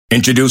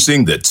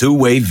Introducing the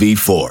two-way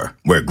V4,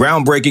 where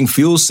groundbreaking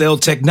fuel cell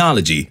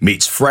technology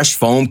meets fresh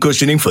foam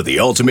cushioning for the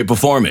ultimate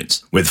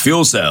performance. With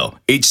fuel cell,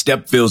 each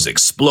step feels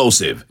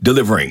explosive,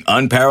 delivering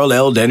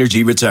unparalleled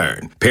energy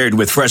return. Paired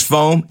with fresh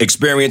foam,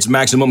 experience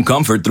maximum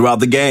comfort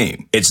throughout the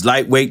game. Its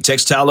lightweight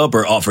textile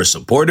upper offers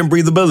support and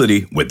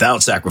breathability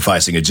without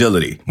sacrificing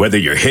agility. Whether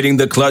you're hitting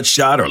the clutch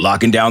shot or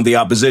locking down the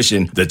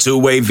opposition, the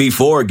two-way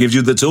V4 gives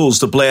you the tools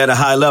to play at a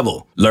high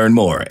level. Learn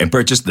more and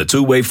purchase the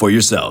two-way for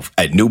yourself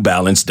at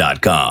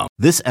newbalance.com.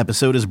 This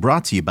episode is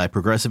brought to you by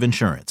Progressive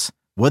Insurance.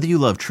 Whether you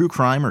love true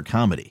crime or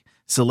comedy,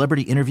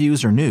 celebrity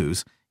interviews or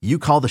news, you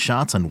call the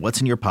shots on what's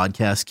in your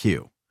podcast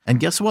queue. And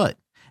guess what?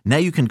 Now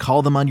you can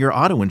call them on your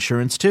auto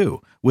insurance too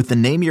with the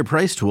Name Your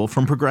Price tool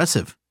from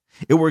Progressive.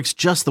 It works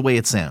just the way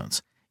it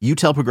sounds. You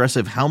tell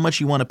Progressive how much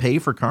you want to pay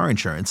for car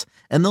insurance,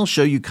 and they'll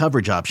show you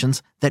coverage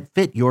options that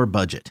fit your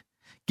budget.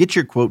 Get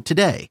your quote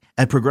today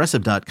at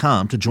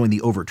Progressive.com to join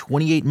the over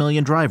 28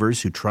 million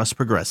drivers who trust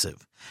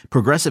Progressive.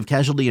 Progressive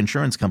Casualty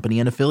Insurance Company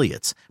and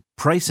Affiliates.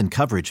 Price and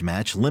coverage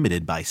match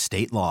limited by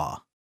state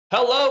law.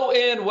 Hello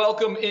and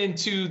welcome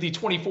into the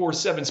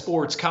 24/7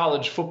 Sports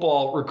College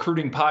Football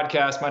Recruiting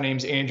Podcast. My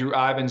name's Andrew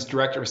Ivins,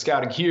 Director of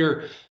Scouting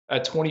here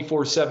at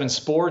 24/7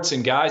 Sports.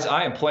 And guys,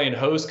 I am playing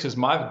host because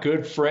my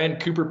good friend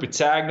Cooper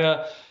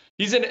Patagna,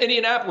 he's in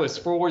Indianapolis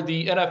for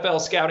the NFL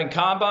Scouting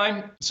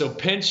Combine. So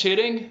pinch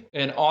hitting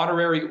and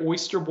honorary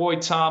Oyster Boy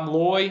Tom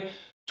Loy,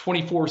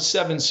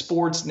 24/7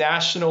 Sports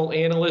National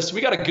Analyst.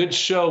 We got a good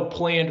show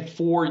planned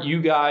for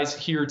you guys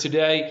here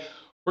today.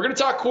 We're going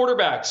to talk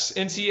quarterbacks.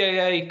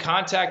 NCAA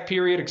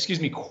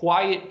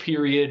quiet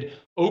period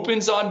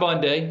opens on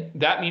Monday.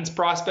 That means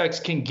prospects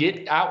can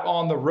get out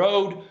on the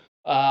road.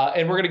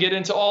 And we're going to get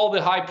into all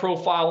the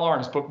high-profile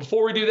arms. But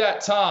before we do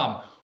that, Tom,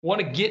 want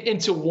to get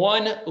into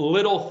one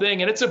little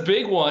thing, and it's a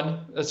big one.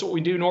 That's what we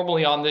do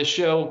normally on this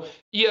show.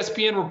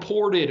 ESPN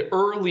reported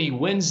early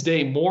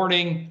Wednesday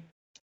morning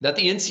that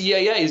the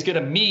NCAA is going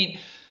to meet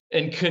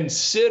and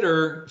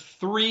consider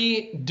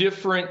 3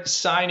 different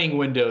signing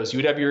windows. You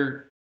would have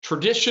your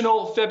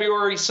traditional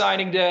February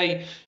signing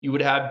day. You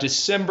would have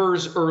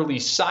December's early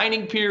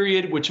signing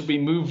period, which will be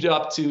moved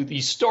up to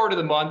the start of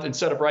the month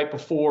instead of right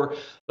before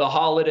the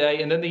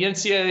holiday. And then the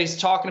NCAA is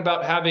talking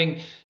about having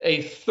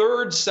a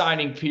third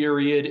signing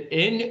period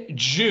in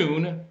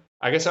June.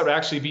 I guess that would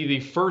actually be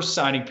the first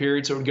signing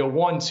period. So it would go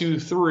 1, 2,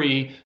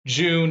 3,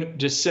 June,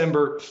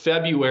 December,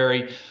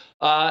 February.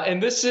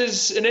 And this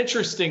is an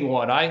interesting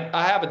one.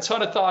 I have a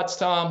ton of thoughts,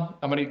 Tom.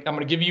 I'm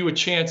gonna give you a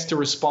chance to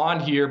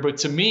respond here. But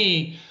to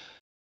me,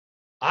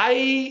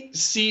 I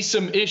see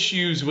some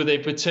issues with a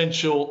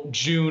potential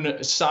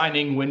June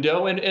signing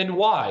window, and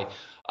why.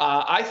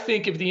 I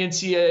think if the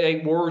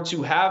NCAA were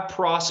to have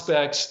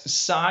prospects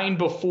sign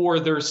before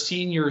their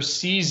senior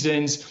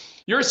seasons,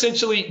 you're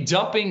essentially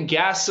dumping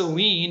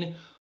gasoline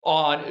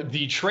on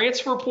the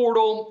transfer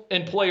portal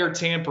and player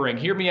tampering.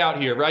 Hear me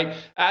out here, right?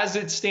 As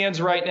it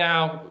stands right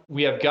now,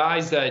 we have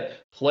guys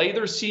that play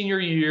their senior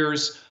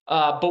years.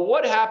 But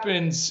what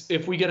happens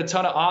if we get a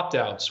ton of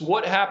opt-outs?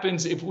 What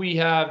happens if we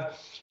have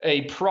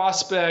a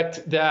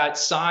prospect that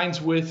signs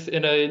with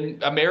an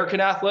American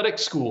athletic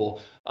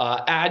school,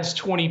 adds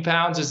 20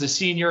 pounds as a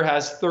senior,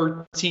 has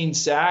 13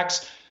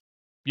 sacks?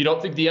 You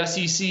don't think the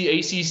SEC,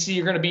 ACC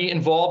are going to be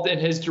involved in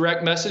his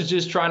direct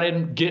messages trying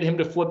to get him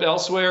to flip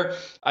elsewhere?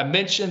 I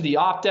mentioned the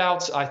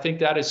opt-outs. I think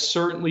that is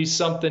certainly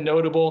something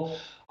notable.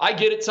 I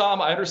get it,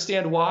 Tom. I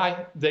understand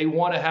why they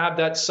want to have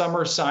that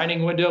summer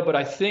signing window, but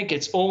I think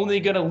it's only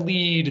going to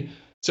lead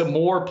to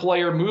more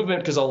player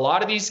movement because a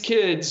lot of these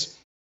kids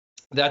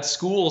that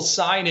schools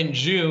sign in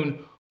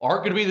June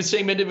aren't going to be the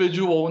same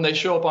individual when they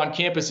show up on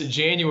campus in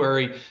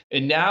January.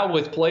 And now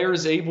with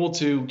players able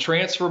to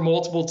transfer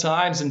multiple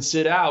times and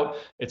sit out,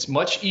 it's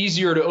much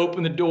easier to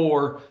open the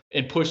door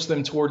and push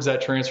them towards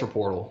that transfer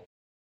portal.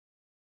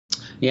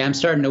 Yeah, I'm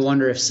starting to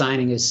wonder if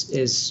signing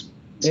is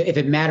if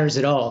it matters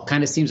at all.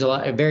 Kind of seems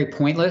very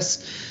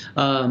pointless.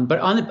 But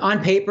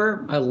on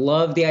paper, I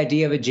love the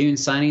idea of a June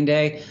signing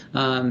day.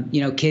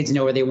 Kids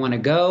know where they want to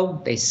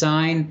go. They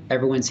sign.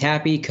 Everyone's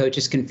happy.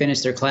 Coaches can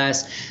finish their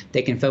class.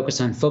 They can focus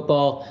on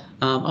football.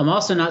 I'm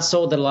also not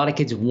sold that a lot of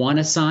kids want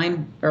to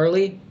sign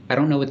early. I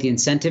don't know what the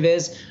incentive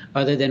is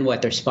other than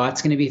what their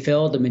spot's going to be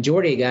filled. The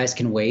majority of guys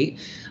can wait.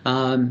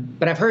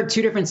 But I've heard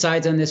 2 different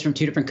sides on this from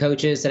 2 different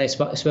coaches that I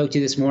spoke to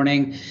this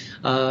morning.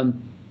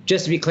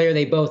 Just to be clear,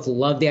 they both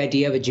love the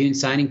idea of a June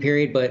signing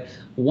period, but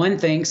one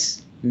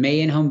thinks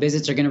May and home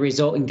visits are going to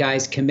result in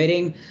guys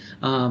committing,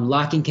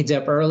 locking kids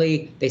up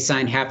early. They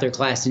sign half their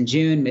class in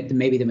June,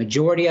 maybe the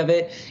majority of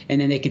it, and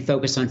then they can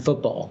focus on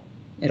football.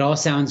 It all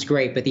sounds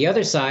great. But the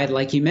other side,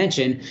 like you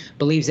mentioned,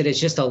 believes that it's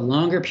just a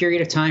longer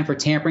period of time for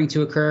tampering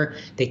to occur.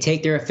 They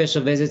take their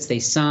official visits, they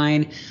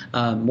sign,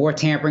 more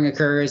tampering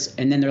occurs,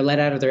 and then they're let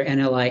out of their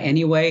NLI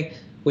anyway,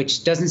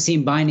 which doesn't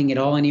seem binding at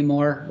all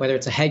anymore, whether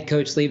it's a head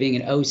coach leaving,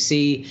 an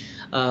OC,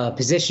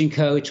 position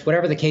coach,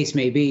 whatever the case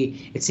may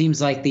be. It seems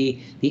like the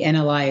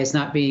NLI is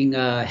not being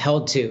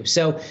held to.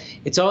 So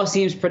it all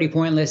seems pretty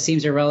pointless,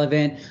 seems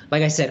irrelevant.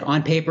 Like I said,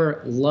 on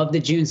paper, love the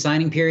June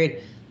signing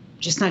period.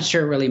 Just not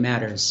sure it really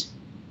matters.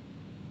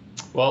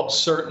 Well,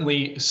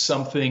 certainly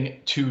something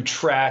to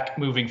track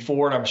moving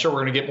forward. I'm sure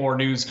we're going to get more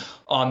news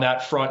on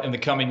that front in the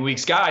coming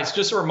weeks. Guys,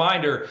 just a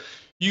reminder,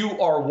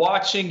 you are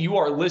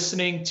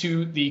listening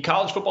to the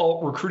College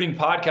Football Recruiting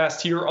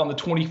Podcast here on the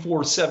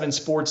 24/7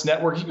 Sports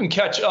Network. You can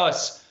catch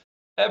us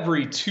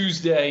every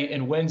Tuesday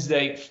and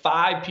Wednesday,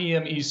 5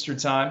 p.m. Eastern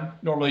Time.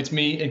 Normally it's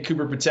me and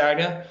Cooper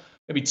Patagna.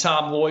 Maybe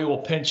Tom Loy will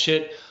pinch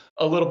hit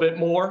a little bit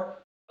more.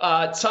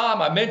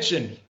 Tom, I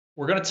mentioned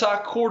we're going to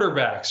talk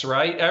quarterbacks,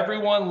 right?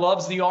 Everyone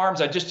loves the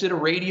arms. I just did a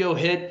radio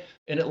hit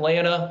in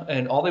Atlanta,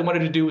 and all they wanted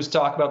to do was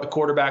talk about the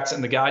quarterbacks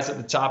and the guys at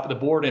the top of the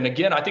board. And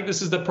again, I think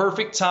this is the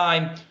perfect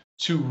time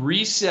to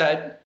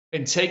reset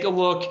and take a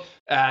look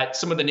at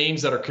some of the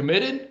names that are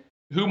committed,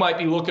 who might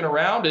be looking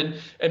around,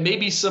 and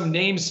maybe some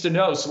names to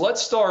know. So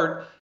let's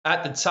start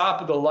at the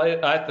top of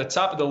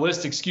the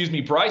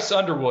list. Bryce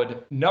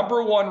Underwood,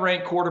 number 1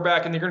 ranked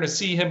quarterback, and you're going to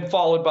see him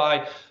followed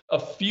by a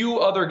few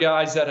other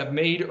guys that have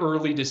made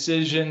early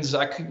decisions.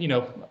 A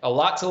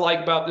lot to like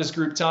about this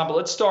group, Tom, but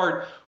let's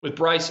start with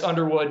Bryce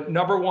Underwood,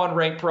 number 1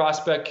 ranked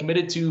prospect,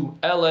 committed to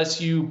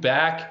LSU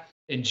back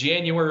in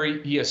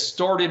January. He has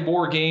started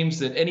more games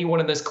than anyone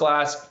in this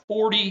class,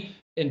 40-2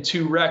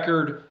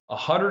 record,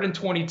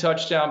 120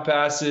 touchdown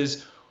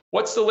passes.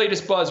 What's the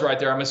latest buzz right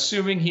there? I'm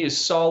assuming he is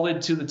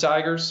solid to the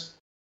Tigers.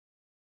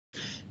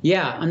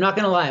 Yeah, I'm not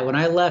going to lie. When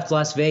I left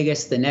Las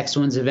Vegas, the Next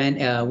One's event,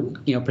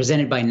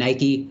 presented by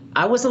Nike,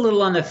 I was a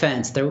little on the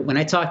fence. When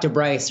I talked to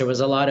Bryce, there was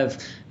a lot of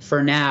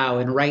for now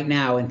and right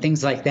now and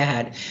things like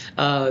that.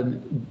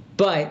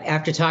 But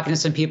after talking to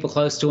some people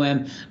close to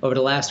him over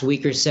the last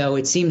week or so,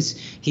 it seems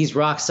he's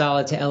rock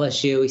solid to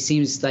LSU. He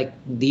seems like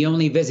the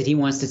only visit he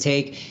wants to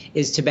take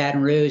is to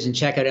Baton Rouge and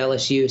check out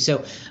LSU.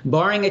 So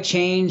barring a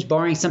change,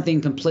 barring something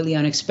completely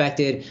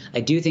unexpected, I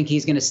do think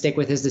he's going to stick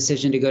with his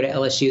decision to go to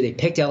LSU. They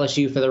picked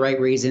LSU for the right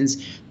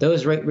reasons.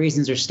 Those right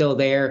reasons are still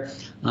there.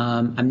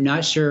 I'm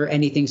not sure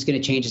anything's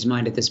going to change his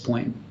mind at this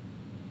point.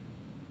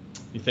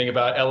 You think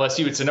about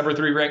LSU, it's the number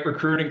 3 ranked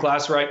recruiting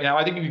class right now.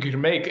 I think you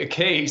can make a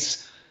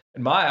case.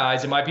 In my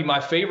eyes, it might be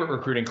my favorite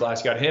recruiting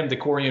class. You got him,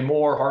 DeCorian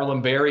Moore,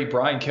 Harlem Berry,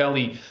 Brian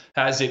Kelly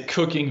has it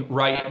cooking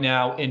right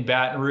now in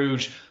Baton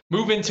Rouge.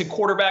 Moving to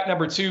quarterback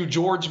number 2,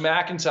 George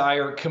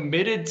McIntyre,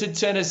 committed to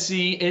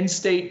Tennessee,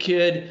 in-state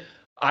kid.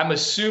 I'm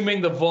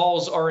assuming the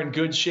Vols are in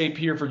good shape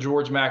here for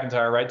George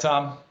McIntyre, right,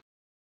 Tom?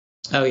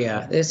 Oh,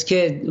 yeah. This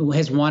kid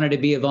has wanted to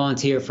be a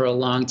Volunteer for a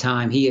long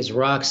time. He is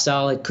rock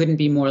solid, couldn't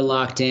be more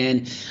locked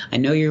in. I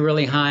know you're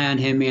really high on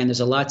him, man. There's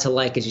a lot to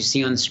like, as you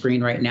see on the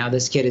screen right now.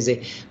 This kid is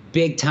a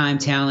big-time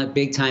talent,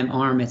 big-time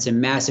arm. It's a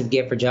massive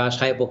gift for Josh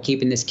Heupel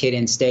keeping this kid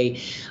in state.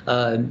 He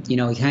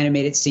kind of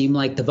made it seem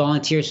like the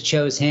Volunteers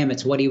chose him.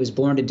 It's what he was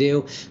born to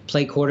do,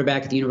 play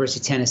quarterback at the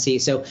University of Tennessee.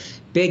 So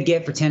big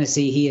gift for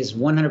Tennessee. He is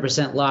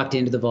 100% locked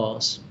into the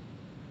Vols.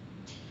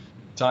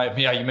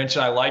 Yeah, you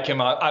mentioned I like him.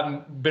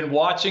 I've been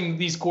watching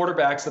these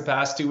quarterbacks the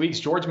past 2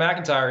 weeks. George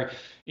McIntyre,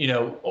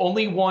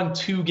 only won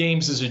 2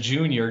 games as a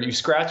junior. You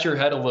scratch your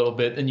head a little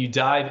bit, then you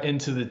dive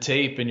into the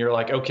tape and you're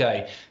like,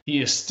 okay,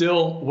 he is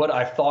still what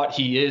I thought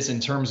he is in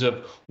terms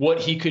of what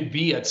he could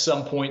be at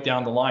some point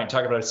down the line.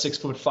 Talking about a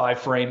 6'5"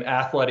 frame,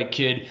 athletic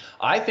kid.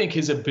 I think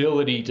his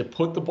ability to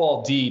put the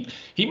ball deep,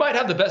 he might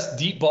have the best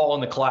deep ball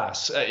in the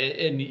class.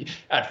 And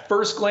at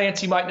first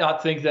glance, he might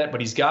not think that, but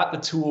he's got the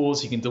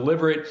tools. He can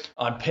deliver it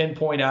on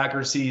pinpoint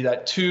accuracy.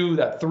 That 2,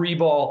 that 3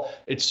 ball,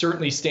 it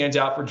certainly stands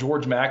out for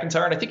George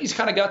McIntyre. And I think he's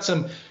kind of got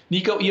some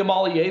Nico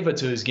Iamaleava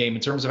to his game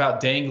in terms of how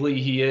dangly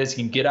he is.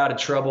 He can get out of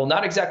trouble.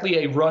 Not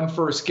exactly a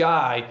run-first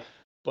guy,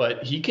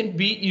 but he can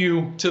beat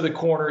you to the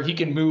corner. He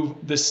can move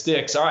the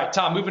sticks. All right,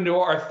 Tom, moving to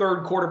our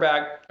 3rd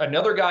quarterback,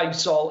 another guy you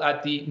saw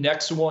at the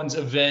Next One's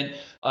event,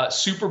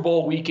 Super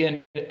Bowl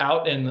weekend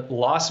out in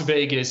Las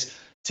Vegas,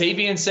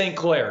 Tavian St.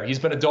 Clair. He's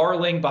been a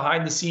darling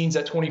behind the scenes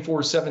at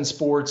 24/7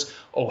 Sports,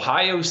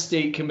 Ohio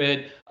State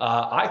commit.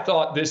 I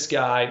thought this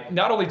guy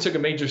not only took a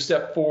major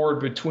step forward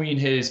between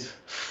his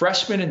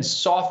freshman and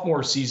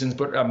sophomore seasons,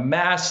 but a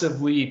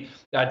massive leap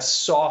that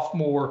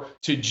sophomore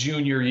to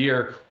junior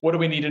year. What do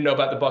we need to know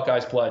about the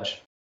Buckeyes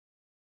pledge?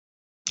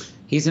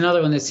 He's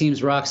another one that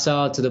seems rock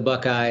solid to the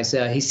Buckeyes.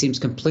 He seems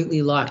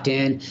completely locked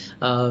in.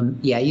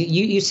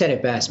 You said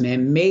it best,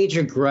 man.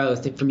 Major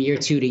growth from year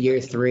 2 to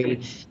year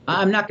 3.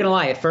 I'm not going to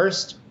lie. At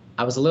first,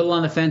 I was a little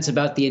on the fence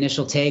about the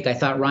initial take. I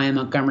thought Ryan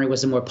Montgomery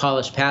was a more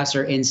polished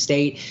passer in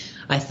state.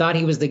 I thought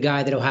he was the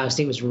guy that Ohio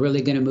State was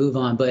really going to move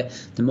on. But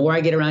the more I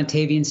get around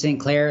Tavian St.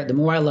 Clair, the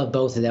more I love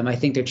both of them. I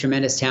think they're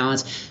tremendous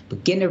talents.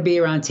 But getting to be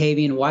around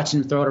Tavian, watching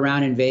him throw it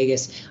around in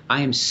Vegas,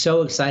 I am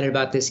so excited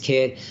about this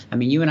kid. I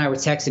mean, you and I were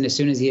texting as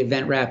soon as the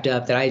event wrapped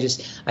up that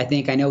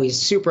I know he's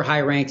super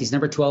high ranked. He's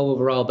number 12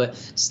 overall, but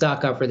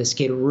stock up for this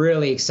kid.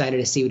 Really excited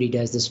to see what he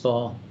does this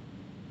fall.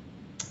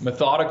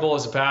 Methodical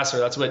as a passer.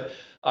 That's what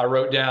I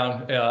wrote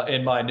down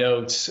in my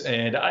notes.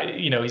 And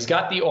he's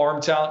got the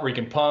arm talent where he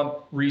can pump,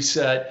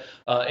 reset,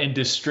 and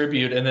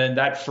distribute. And then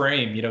that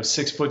frame,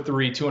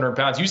 6'3", 200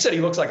 pounds. You said he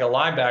looks like a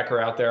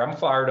linebacker out there. I'm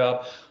fired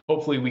up.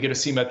 Hopefully we get to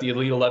see him at the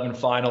Elite 11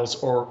 finals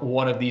or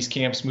one of these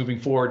camps moving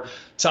forward.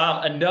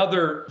 Tom,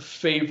 another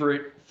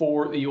favorite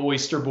for the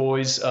Oyster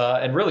Boys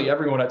and really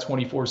everyone at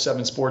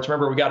 24/7 Sports.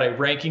 Remember, we got a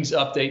rankings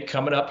update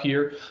coming up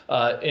here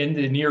in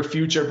the near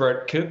future.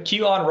 But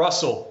Keelan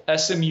Russell,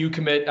 SMU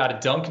commit out of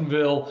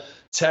Duncanville,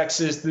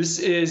 Texas. This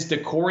is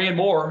DeCorian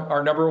Moore,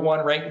 our number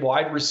 1 ranked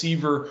wide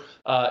receiver,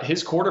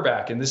 his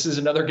quarterback. And this is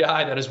another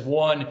guy that has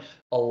won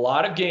a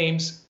lot of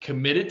games,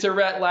 committed to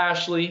Rhett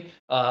Lashley,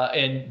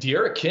 and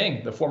De'Ara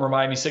King, the former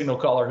Miami Signal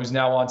caller, who's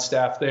now on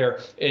staff there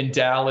in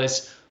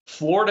Dallas.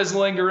 Florida's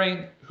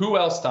lingering. Who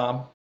else,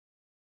 Tom?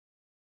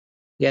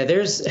 Yeah,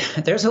 there's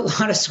a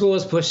lot of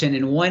schools pushing,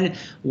 and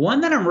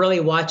one that I'm really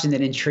watching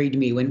that intrigued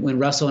me when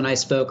Russell and I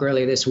spoke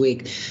earlier this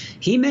week.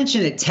 He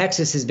mentioned that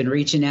Texas has been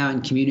reaching out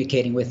and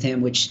communicating with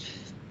him, which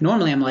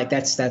normally I'm like,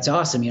 that's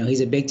awesome. You know,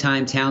 he's a big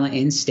time talent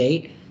in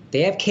state.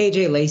 They have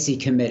KJ Lacey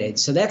committed.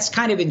 So that's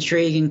kind of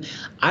intriguing.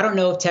 I don't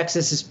know if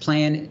Texas's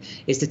plan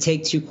is to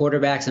take 2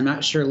 quarterbacks. I'm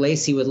not sure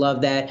Lacey would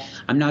love that.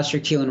 I'm not sure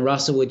Keelan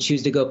Russell would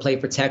choose to go play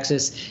for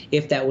Texas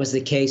if that was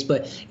the case.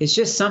 But it's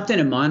just something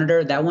to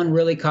monitor. That one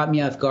really caught me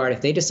off guard.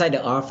 If they decide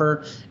to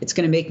offer, it's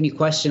going to make me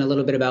question a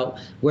little bit about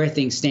where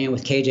things stand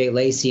with KJ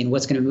Lacey and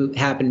what's going to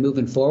happen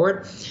moving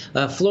forward.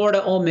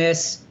 Florida, Ole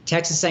Miss,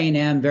 Texas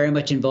A&M, very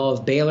much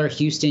involved. Baylor,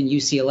 Houston,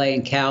 UCLA,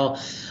 and Cal.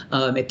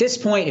 At this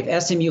point,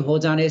 if SMU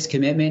holds on to his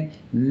commitment,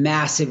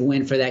 massive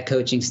win for that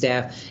coaching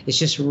staff. It's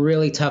just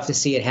really tough to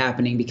see it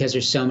happening because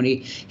there's so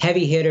many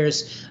heavy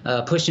hitters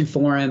pushing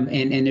for him,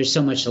 and there's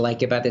so much to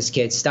like about this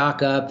kid.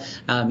 Stock up.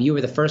 You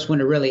were the first one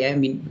to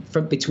really,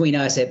 between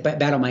us at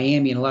Battle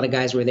Miami, and a lot of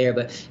guys were there,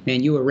 but,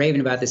 man, you were raving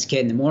about this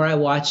kid. And the more I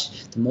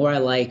watch, the more I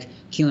like.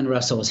 Keelan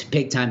Russell is a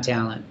big-time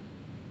talent.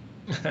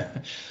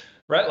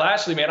 Rhett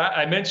Lashley, man,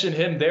 I mentioned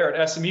him there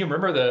at SMU.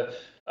 Remember the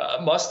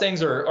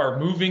Mustangs are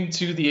moving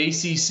to the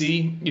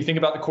ACC. You think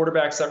about the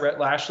quarterbacks that Rhett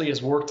Lashley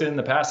has worked in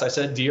the past. I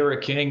said De'Ara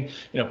King,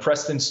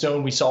 Preston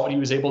Stone. We saw what he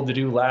was able to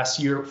do last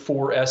year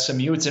for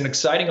SMU. It's an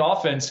exciting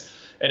offense.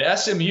 And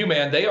SMU,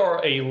 man, they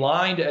are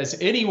aligned as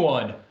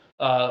anyone.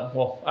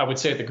 Well, I would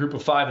say at the group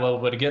of 5 level,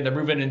 but again, they're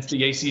moving into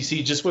the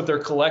ACC just with their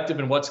collective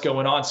and what's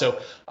going on.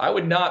 So I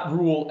would not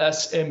rule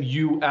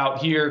SMU out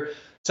here.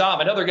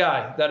 Tom, another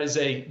guy that is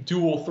a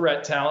dual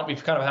threat talent.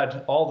 We've kind of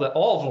had all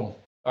of them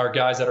are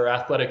guys that are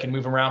athletic and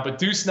move around. But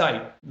Deuce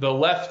Knight, the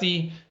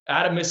lefty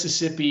out of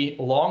Mississippi,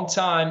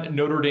 longtime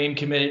Notre Dame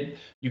commit.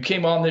 You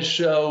came on this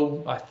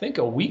show, I think,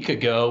 a week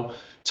ago,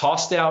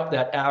 tossed out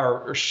that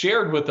or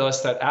shared with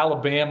us that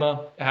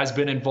Alabama has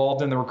been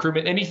involved in the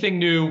recruitment. Anything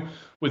new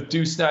with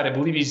Deuce Knight? I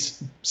believe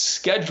he's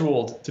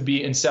scheduled to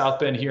be in South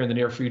Bend here in the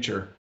near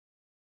future.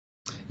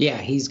 Yeah,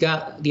 he's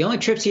got the only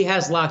trips he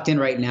has locked in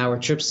right now are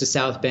trips to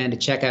South Bend to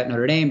check out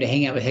Notre Dame, to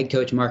hang out with head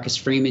coach Marcus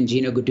Freeman,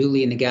 Gino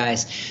Guidugli, and the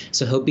guys.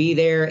 So he'll be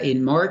there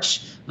in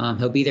March.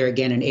 He'll be there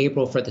again in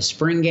April for the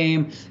spring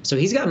game. So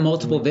he's got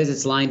multiple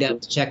visits lined up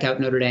to check out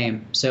Notre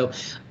Dame. So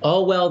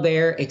all well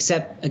there,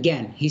 except,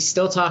 again, he's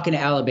still talking to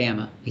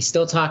Alabama. He's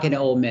still talking to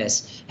Ole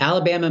Miss.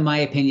 Alabama, in my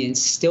opinion,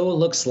 still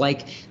looks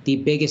like the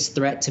biggest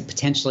threat to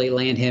potentially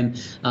land him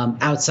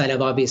outside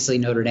of, obviously,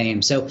 Notre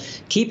Dame. So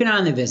keep an eye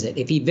on the visit.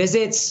 If he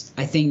visits,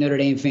 I think Notre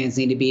Dame fans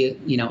need to be,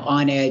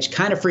 on edge,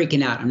 kind of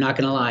freaking out. I'm not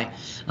going to lie.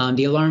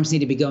 The alarms need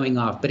to be going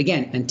off. But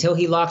again, until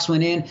he locks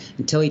one in,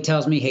 until he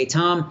tells me, hey,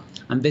 Tom,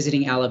 I'm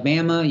visiting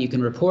Alabama, you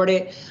can report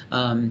it.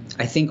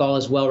 I think all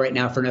is well right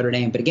now for Notre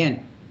Dame. But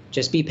again,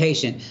 just be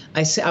patient.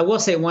 I will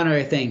say one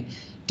other thing.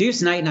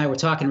 Deuce Knight and I were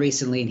talking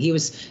recently, and he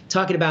was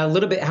talking about a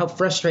little bit how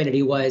frustrated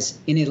he was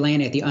in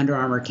Atlanta at the Under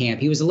Armour camp.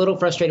 He was a little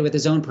frustrated with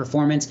his own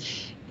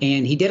performance,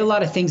 and he did a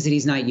lot of things that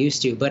he's not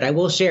used to. But I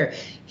will share,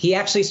 he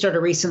actually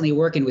started recently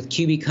working with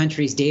QB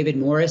Country's David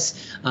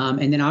Morris,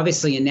 and then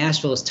obviously in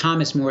Nashville is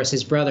Thomas Morris,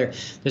 his brother.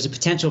 There's a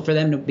potential for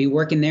them to be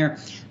working there.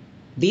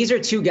 These are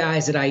 2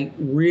 guys that I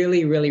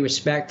really, really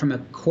respect from a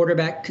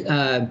quarterback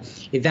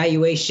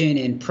evaluation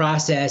and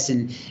process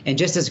and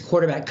just as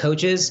quarterback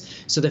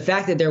coaches. So the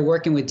fact that they're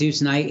working with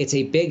Deuce Knight, it's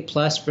a big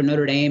plus for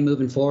Notre Dame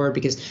moving forward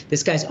because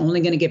this guy's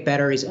only going to get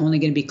better. He's only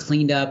going to be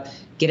cleaned up,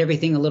 get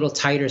everything a little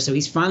tighter. So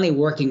he's finally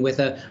working with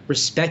a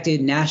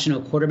respected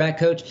national quarterback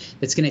coach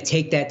that's going to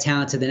take that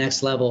talent to the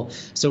next level.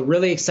 So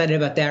really excited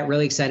about that,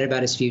 really excited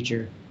about his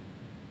future.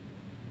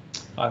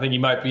 I think he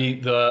might be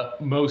the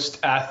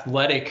most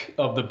athletic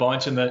of the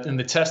bunch, and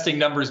the testing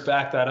numbers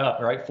back that up,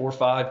 right?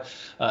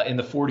 4.5 in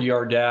the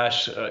 40-yard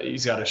dash.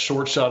 He's got a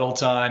short shuttle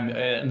time,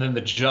 and then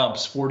the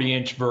jumps,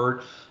 40-inch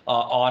vert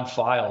on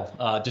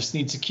file. Just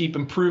needs to keep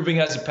improving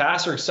as a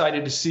passer.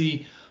 Excited to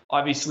see,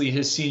 obviously,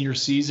 his senior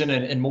season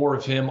and more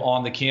of him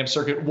on the camp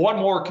circuit. One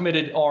more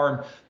committed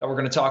arm that we're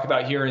going to talk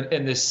about here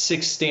in this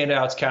 6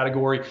 standouts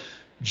category.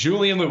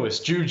 Julian Lewis,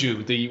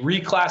 Juju, the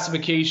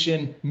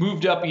reclassification,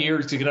 moved up a year.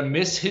 He's going to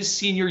miss his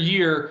senior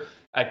year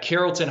at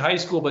Carrollton High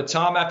School. But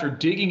Tom, after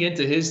digging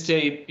into his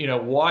tape,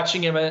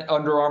 watching him at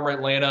Under Armour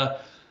Atlanta,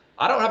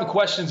 I don't have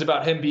questions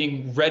about him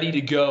being ready to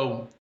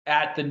go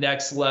at the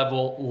next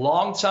level.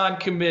 Longtime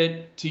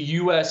commit to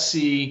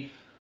USC,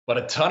 but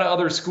a ton of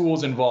other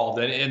schools involved.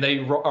 And they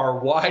are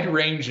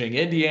wide-ranging.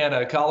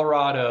 Indiana,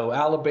 Colorado,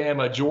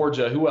 Alabama,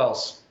 Georgia. Who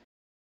else?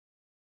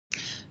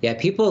 Yeah,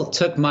 people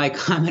took my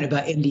comment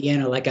about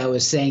Indiana like I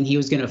was saying he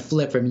was going to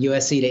flip from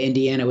USC to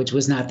Indiana, which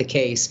was not the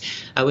case.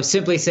 I was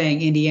simply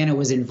saying Indiana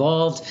was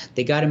involved.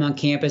 They got him on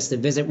campus. The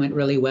visit went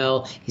really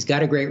well. He's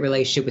got a great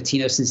relationship with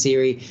Tino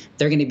Sinceri.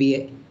 They're going to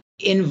be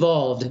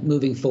involved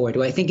moving forward.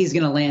 Do I think he's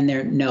going to land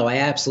there? No, I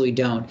absolutely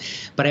don't.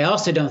 But I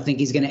also don't think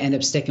he's going to end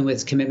up sticking with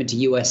his commitment to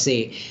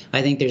USC.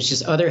 I think there's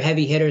just other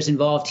heavy hitters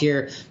involved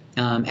here.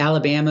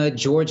 Alabama,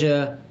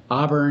 Georgia,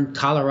 Auburn,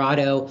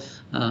 Colorado.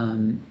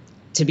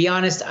 To be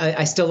honest,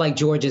 I still like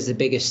Georgia as the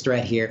biggest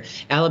threat here.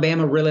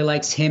 Alabama really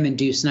likes him and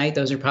Deuce Knight.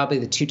 Those are probably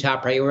the two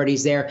top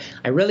priorities there.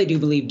 I really do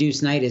believe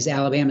Deuce Knight is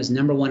Alabama's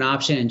number one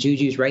option, and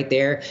Juju's right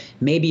there.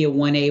 Maybe a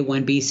 1A,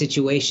 1B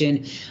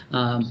situation.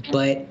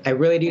 But I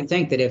really do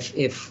think that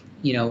if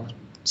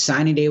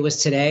signing day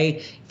was today,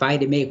 if I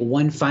had to make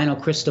one final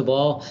crystal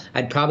ball,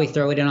 I'd probably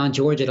throw it in on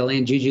Georgia to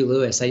land Juju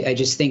Lewis. I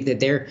just think that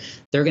they're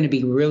going to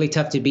be really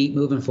tough to beat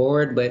moving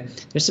forward, but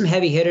there's some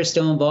heavy hitters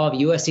still involved.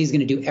 USC is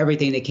going to do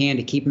everything they can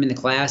to keep him in the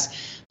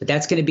class, but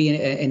that's going to be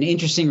an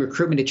interesting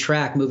recruitment to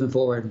track moving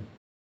forward.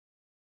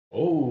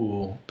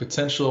 Oh,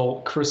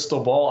 potential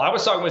crystal ball. I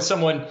was talking with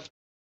someone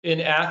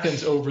in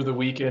Athens over the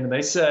weekend, and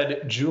they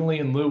said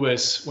Julian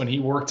Lewis, when he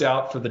worked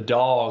out for the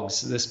Dogs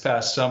this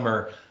past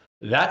summer,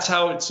 that's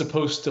how it's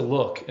supposed to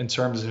look in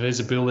terms of his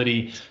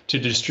ability to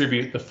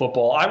distribute the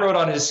football. I wrote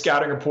on his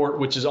scouting report,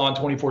 which is on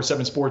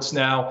 24/7 Sports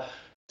now,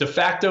 de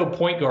facto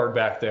point guard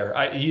back there.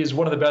 He is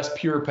one of the best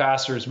pure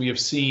passers we have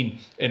seen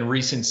in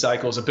recent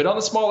cycles. A bit on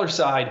the smaller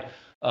side,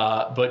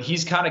 but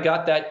he's kind of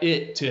got that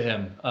it to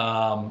him.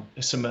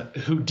 Some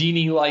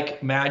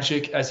Houdini-like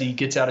magic as he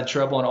gets out of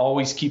trouble and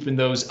always keeping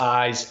those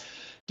eyes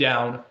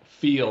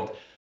downfield.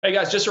 Hey,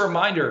 guys, just a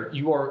reminder,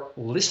 you are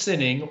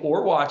listening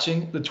or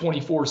watching the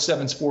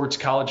 24/7 Sports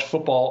College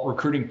Football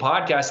Recruiting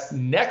Podcast.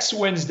 Next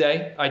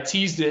Wednesday, I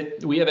teased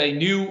it, we have a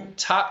new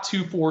Top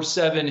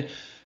 247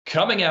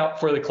 coming out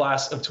for the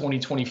class of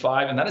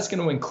 2025, and that is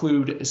going to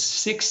include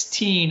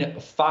 16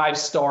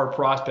 five-star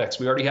prospects.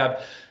 We already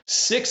have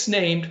 6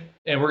 named,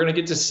 and we're going to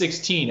get to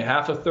 16,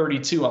 half of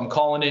 32. I'm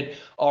calling it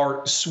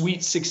our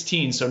Sweet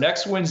 16. So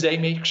next Wednesday,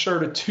 make sure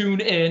to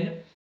tune in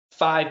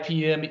 5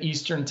 p.m.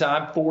 Eastern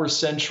Time, 4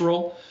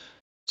 Central,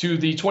 to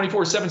the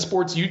 24/7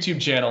 Sports YouTube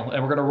channel.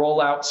 And we're going to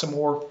roll out some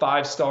more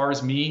 5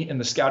 stars. Me and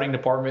the scouting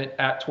department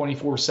at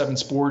 24/7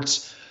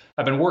 Sports.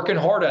 I've been working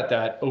hard at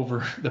that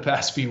over the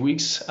past few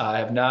weeks. I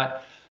have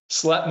not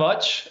slept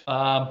much,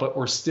 but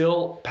we're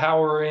still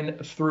powering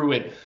through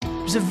it.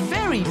 It was a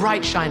very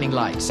bright, shining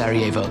light,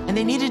 Sarajevo, and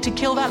they needed to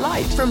kill that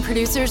light. From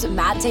producers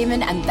Matt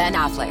Damon and Ben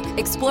Affleck,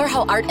 explore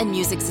how art and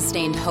music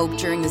sustained hope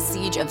during the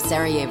siege of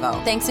Sarajevo,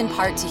 thanks in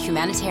part to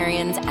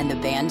humanitarians and the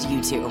band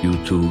U2.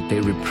 U2, they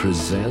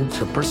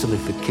represent a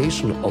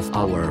personification of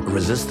our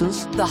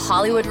resistance. The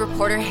Hollywood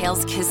Reporter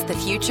hails Kiss the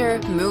Future,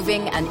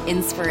 moving and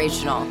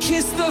inspirational.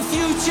 Kiss the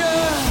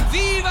future!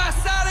 Viva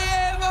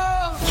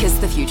Sarajevo! Kiss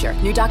the Future,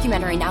 new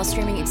documentary now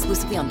streaming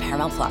exclusively on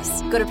Paramount+.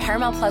 Go to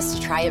Paramount+ to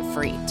try it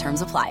free.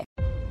 Terms apply.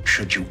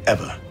 Should you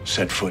ever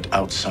set foot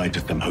outside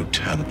of the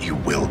hotel, you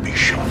will be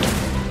shot.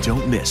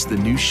 Don't miss the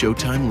new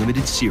Showtime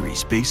limited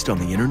series based on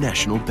the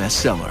international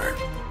bestseller.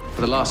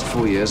 For the last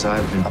 4 years,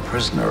 I've been a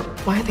prisoner.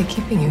 Why are they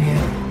keeping you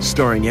here?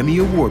 Starring Emmy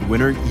Award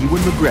winner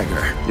Ewan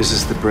McGregor. This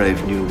is the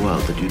brave new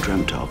world that you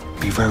dreamt of.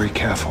 Be very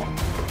careful.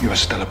 You are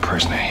still a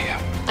prisoner here.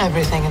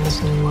 Everything in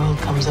this new world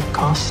comes at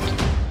cost.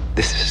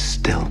 This is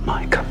still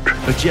my country.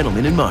 A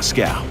Gentleman in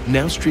Moscow,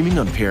 now streaming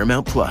on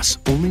Paramount Plus,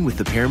 only with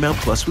the Paramount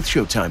Plus with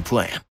Showtime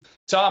plan.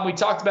 Tom, we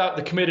talked about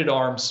the committed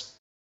arms.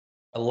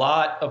 A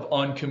lot of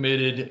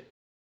uncommitted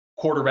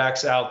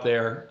quarterbacks out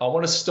there. I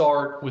want to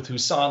start with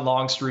Hassan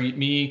Longstreet.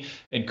 Me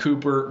and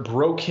Cooper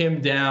broke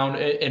him down,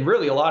 and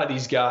really a lot of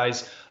these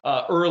guys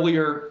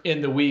earlier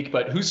in the week.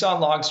 But Hassan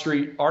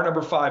Longstreet, our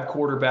number 5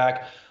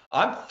 quarterback,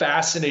 I'm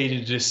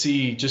fascinated to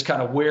see just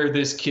kind of where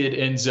this kid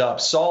ends up.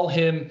 Saw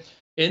him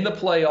in the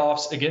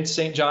playoffs against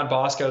St. John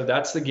Bosco.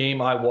 That's the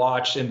game I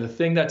watched. And the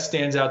thing that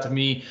stands out to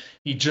me,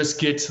 he just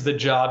gets the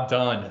job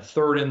done.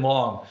 3rd and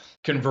long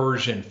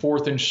conversion,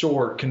 4th and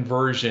short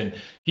conversion.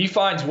 He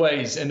finds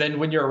ways. And then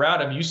when you're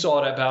around him, you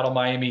saw it at Battle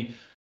Miami.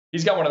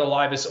 He's got one of the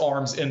livest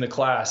arms in the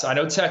class. I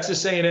know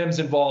Texas A&M's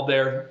involved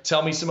there.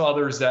 Tell me some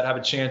others that have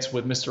a chance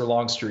with Mr.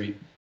 Longstreet.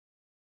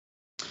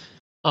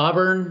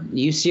 Auburn,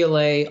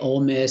 UCLA,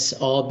 Ole Miss,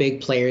 all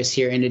big players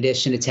here in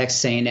addition to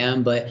Texas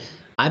A&M. But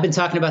I've been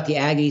talking about the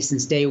Aggies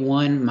since day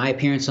one, my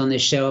appearance on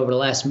this show over the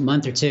last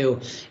month or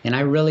two, and I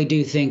really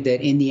do think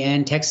that in the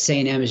end, Texas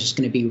A&M is just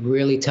going to be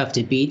really tough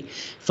to beat.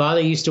 Father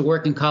used to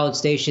work in College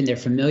Station. They're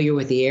familiar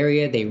with the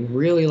area. They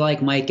really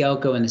like Mike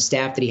Elko and the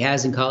staff that he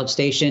has in College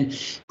Station.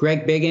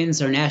 Greg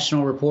Biggins, our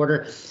national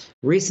reporter,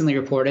 recently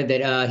reported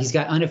that he's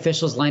got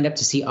unofficials lined up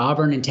to see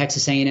Auburn and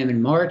Texas A&M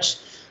in March.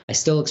 I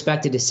still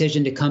expect a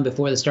decision to come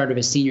before the start of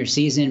his senior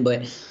season,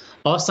 but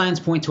all signs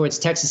point towards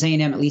Texas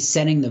A&M at least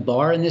setting the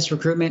bar in this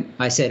recruitment.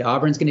 I said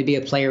Auburn's going to be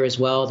a player as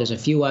well. There's a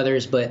few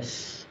others, but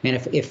man,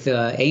 if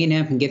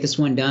A&M can get this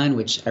one done,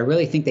 which I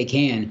really think they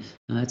can,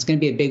 it's going to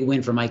be a big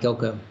win for Mike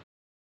Elko.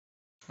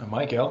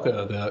 Mike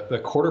Elko, the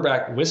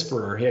quarterback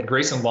whisperer. He had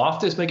Grayson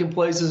Loftus making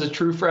plays as a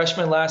true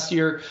freshman last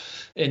year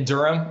in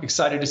Durham.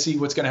 Excited to see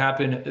what's going to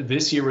happen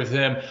this year with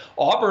him.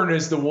 Auburn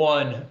is the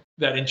one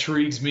that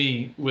intrigues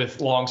me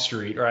with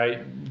Longstreet,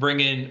 right?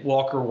 Bring in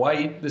Walker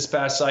White this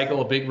past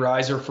cycle, a big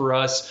riser for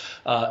us,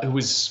 who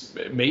was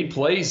made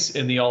plays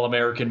in the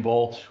All-American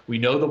Bowl. We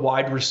know the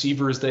wide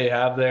receivers they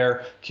have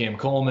there, Cam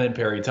Coleman,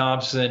 Perry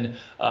Thompson.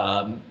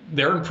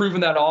 They're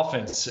improving that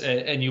offense.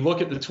 And you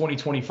look at the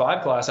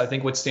 2025 class, I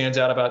think what stands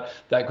out about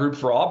that group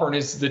for Auburn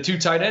is the 2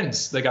 tight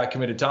ends that got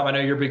committed. Tom, I know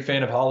you're a big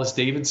fan of Hollis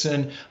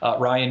Davidson,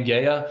 Ryan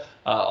Gaya.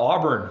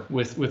 Auburn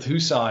with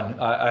Husan.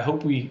 I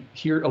hope we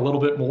hear a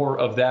little bit more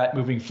of that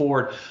moving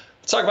forward.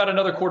 Let's talk about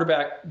another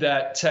quarterback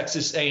that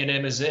Texas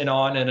A&M is in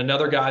on, and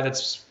another guy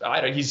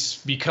he's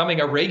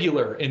becoming a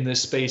regular in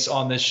this space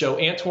on this show.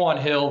 Antoine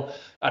Hill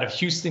out of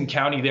Houston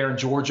County there in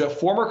Georgia.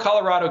 Former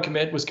Colorado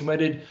commit, was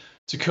committed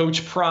to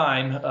Coach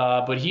Prime,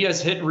 but he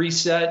has hit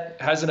reset,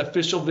 has an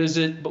official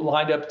visit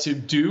lined up to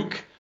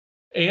Duke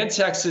and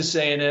Texas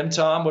A&M.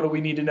 Tom, what do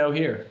we need to know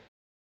here?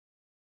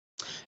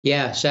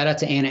 Yeah, shout out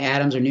to Anna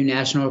Adams, our new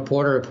national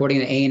reporter, reporting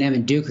that A&M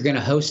and Duke are going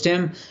to host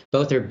him.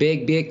 Both are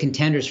big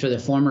contenders for the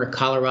former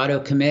Colorado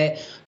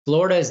commit.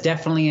 Florida is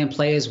definitely in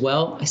play as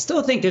well. I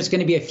still think there's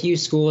going to be a few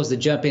schools that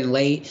jump in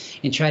late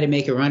and try to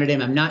make a run at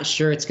him. I'm not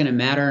sure it's going to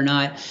matter or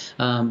not,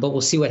 but we'll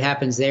see what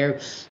happens there.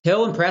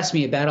 Hill impressed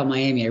me at Battle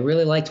Miami. I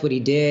really liked what he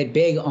did.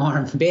 Big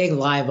arm, big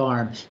live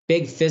arm,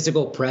 big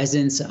physical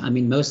presence. I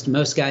mean,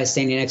 most guys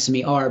standing next to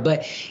me are,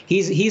 but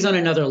he's on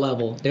another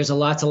level. There's a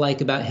lot to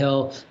like about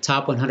Hill,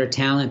 top 100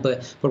 talent,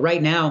 but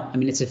right now, I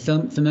mean, it's a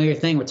familiar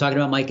thing. We're talking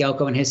about Mike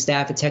Elko and his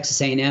staff at Texas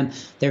A&M.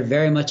 They're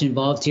very much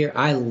involved here.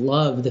 I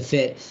love the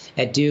fit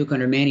at Duke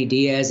under Manny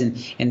Diaz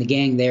and the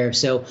gang there.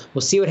 So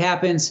we'll see what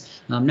happens.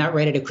 I'm not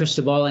ready to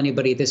crystal ball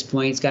anybody at this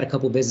point. He's got a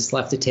couple visits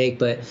left to take,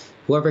 but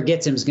whoever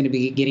gets him is going to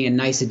be getting a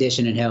nice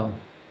addition in Hill.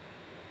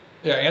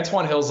 Yeah,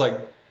 Antoine Hill's like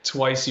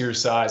twice your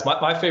size.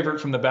 My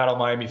favorite from the Battle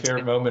Miami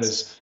favorite moment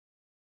is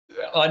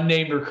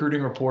unnamed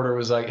recruiting reporter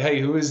was like,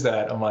 "Hey, who is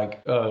that?" I'm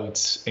like, "Oh,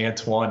 it's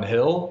Antoine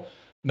Hill."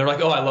 And they're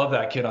like, "Oh, I love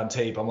that kid on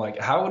tape." I'm like,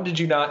 "How did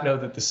you not know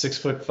that the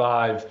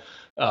 6'5"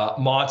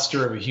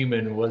 monster of a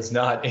human was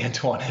not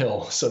Antoine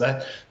Hill?" So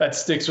that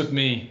sticks with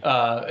me.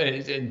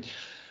 And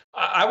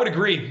I would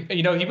agree.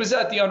 You know, he was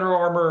at the Under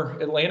Armour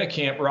Atlanta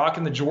camp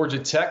rocking the Georgia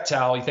Tech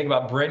towel. You think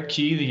about Brent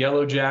Key, the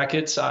Yellow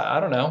Jackets. I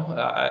don't know.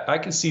 I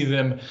could see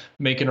them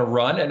making a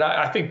run, and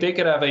I think they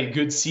could have a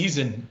good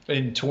season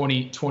in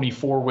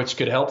 2024, which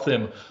could help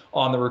them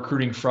on the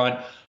recruiting front.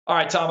 All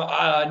right, Tom,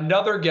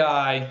 another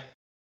guy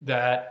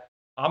that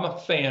I'm a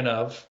fan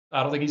of,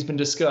 I don't think he's been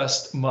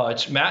discussed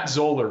much, Matt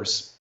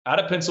Zollers out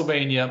of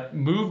Pennsylvania,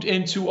 moved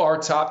into our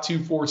top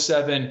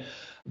 247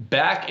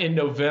 back in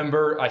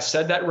November. I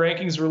said that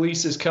rankings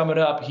release is coming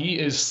up. He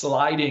is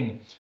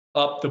sliding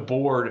up the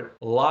board.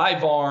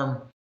 Live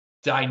arm,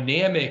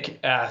 dynamic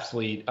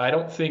athlete. I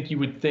don't think you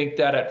would think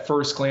that at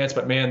first glance,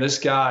 but man, this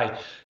guy,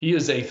 he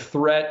is a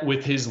threat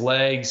with his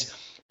legs,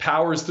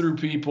 powers through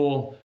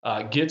people,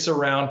 gets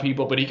around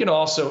people, but he can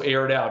also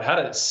air it out. Had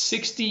a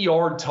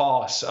 60-yard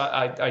toss.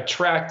 I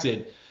tracked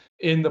it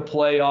in the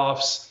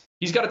playoffs.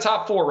 He's got a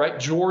top 4, right?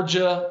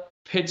 Georgia,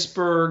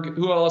 Pittsburgh.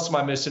 Who else am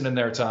I missing in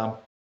there, Tom?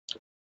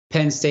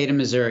 Penn State and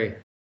Missouri.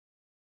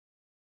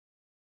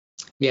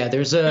 Yeah,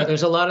 there's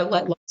a lot of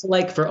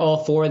like for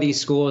all 4 of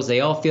these schools. They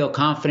all feel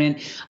confident,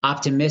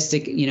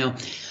 optimistic. You know,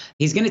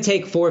 he's going to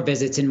take 4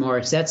 visits in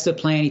March. That's the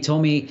plan. He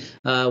told me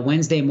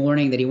Wednesday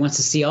morning that he wants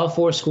to see all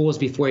 4 schools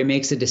before he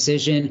makes a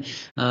decision.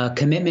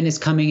 Commitment is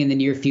coming in the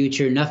near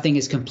future. Nothing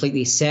is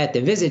completely set.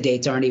 The visit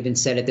dates aren't even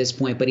set at this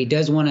point, but he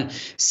does want to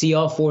see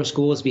all 4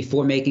 schools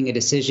before making a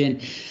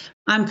decision.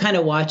 I'm kind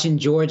of watching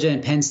Georgia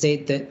and Penn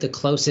State the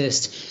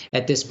closest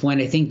at this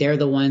point. I think they're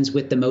the ones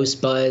with the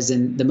most buzz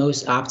and the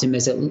most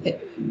optimism,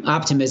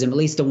 at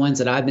least the ones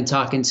that I've been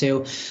talking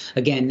to.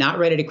 Again, not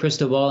ready to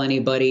crystal ball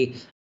anybody.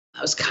 I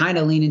was kind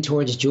of leaning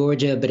towards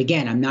Georgia, but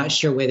again, I'm not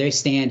sure where they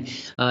stand.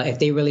 If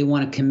they really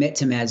want to commit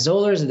to Matt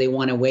Zollers, or they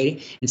want to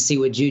wait and see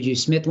what Juju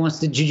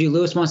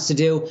Lewis wants to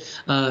do.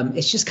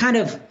 It's just kind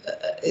of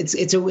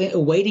it's a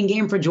waiting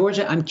game for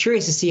Georgia. I'm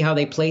curious to see how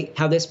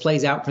this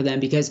plays out for them,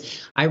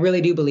 because I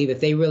really do believe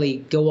if they really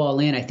go all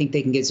in, I think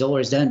they can get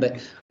Zollers done.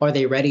 But are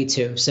they ready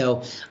to?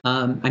 So,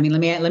 I mean,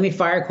 let me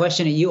fire a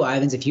question at you,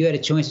 Ivans. If you had a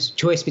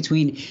choice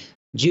between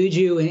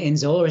Juju and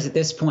Zollers at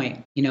this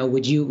point, you know,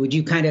 would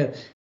you kind of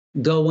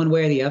go one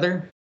way or the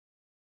other?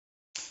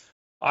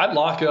 I'd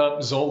lock up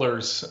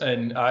Zollers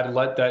and I'd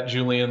let that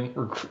Julian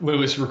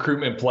Lewis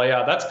recruitment play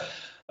out.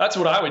 That's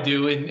what I would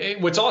do.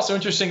 And what's also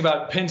interesting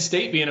about Penn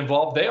State being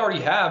involved, they already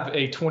have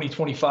a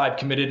 2025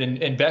 committed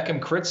in Beckham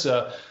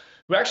Kritza,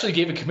 who actually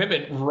gave a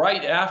commitment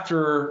right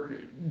after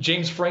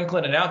James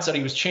Franklin announced that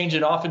he was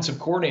changing offensive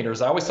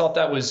coordinators. I always thought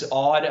that was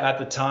odd at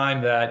the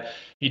time that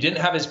he didn't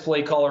have his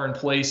play caller in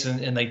place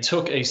and they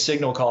took a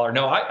signal caller.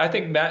 No, I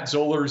think Matt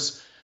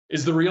Zollers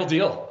is the real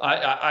deal.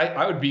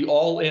 I would be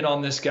all in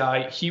on this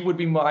guy. He would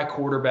be my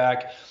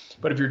quarterback.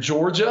 But if you're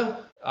Georgia,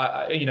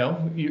 you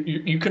know,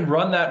 you can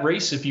run that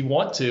race if you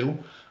want to.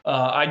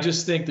 I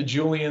just think the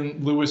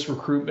Julian Lewis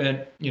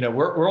recruitment,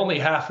 we're only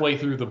halfway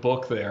through the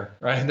book there,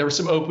 right? There were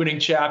some opening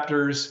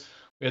chapters.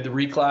 We had the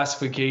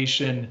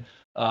reclassification.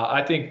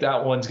 I think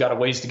that one's got a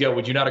ways to go.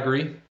 Would you not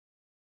agree?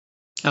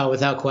 Oh,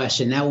 without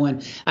question. That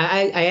one,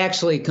 I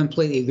actually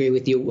completely agree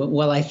with you.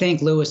 Well, I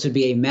think Lewis would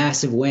be a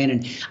massive win.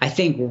 And I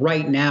think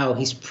right now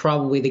he's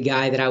probably the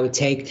guy that I would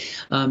take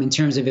in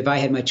terms of if I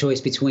had my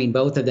choice between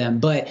both of them.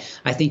 But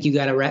I think you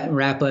got to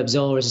wrap up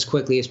Zollers as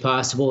quickly as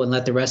possible and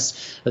let the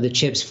rest of the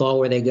chips fall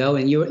where they go.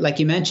 And like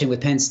you mentioned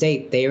with Penn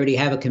State, they already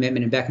have a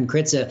commitment in Beckham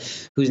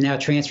Kritza, who's now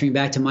transferring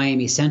back to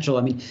Miami Central.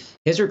 I mean,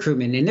 his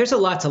recruitment, and there's a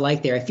lot to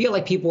like there. I feel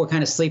like people were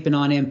kind of sleeping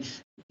on him.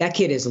 That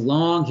kid is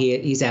long.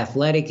 He's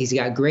athletic. He's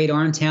got great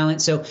arm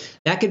talent. So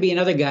that could be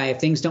another guy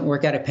if things don't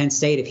work out at Penn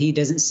State. If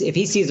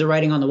he sees the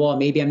writing on the wall,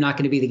 maybe I'm not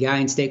going to be the guy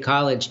in State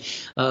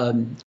College.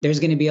 There's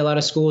going to be a lot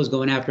of schools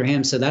going after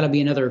him. So that'll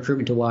be another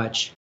recruitment to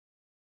watch.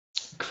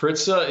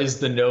 Kritza is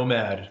the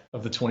nomad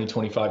of the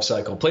 2025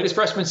 cycle. Played his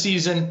freshman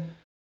season,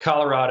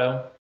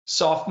 Colorado.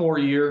 Sophomore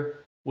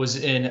year was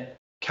in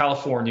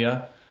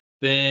California.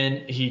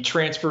 Then he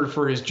transferred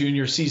for his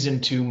junior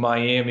season to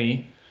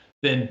Miami.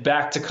 Then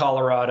back to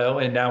Colorado,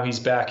 and now he's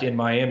back in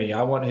Miami.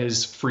 I want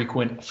his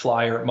frequent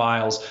flyer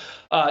miles.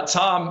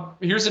 Tom,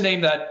 here's a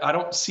name that I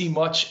don't see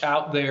much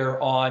out there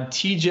on.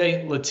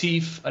 TJ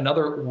Lateef,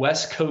 another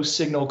West Coast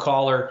signal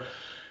caller.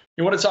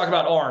 You want to talk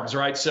about arms,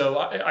 right? So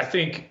I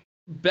think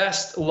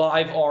best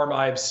live arm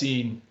I've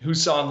seen,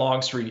 Husan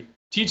Longstreet.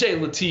 TJ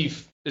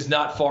Lateef is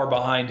not far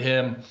behind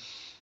him.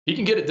 He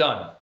can get it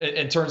done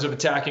in terms of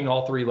attacking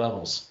all three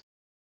levels.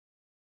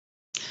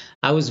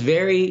 I was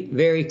very,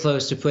 very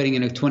close to putting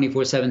in a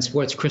 24/7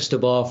 Sports crystal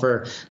ball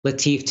for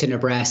Lateef to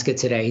Nebraska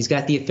today. He's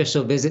got the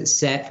official visit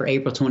set for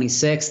April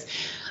 26th.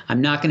 I'm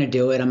not going to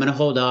do it. I'm going to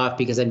hold off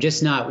because I'm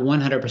just not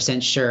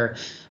 100% sure.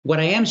 What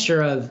I am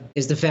sure of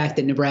is the fact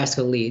that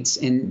Nebraska leads,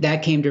 and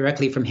that came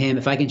directly from him.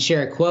 If I can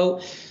share a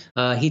quote,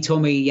 he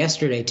told me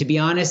yesterday, to be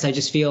honest, I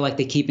just feel like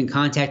they keep in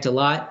contact a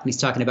lot. And he's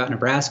talking about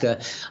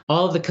Nebraska.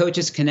 All of the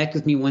coaches connect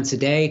with me once a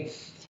day.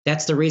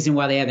 That's the reason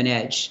why they have an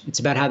edge. It's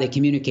about how they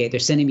communicate.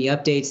 They're sending me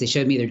updates. They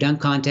showed me their dunk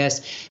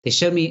contest. They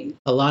showed me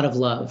a lot of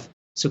love.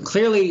 So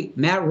clearly,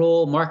 Matt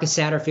Rule, Marcus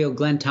Satterfield,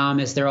 Glenn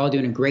Thomas, they're all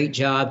doing a great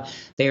job.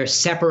 They are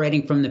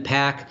separating from the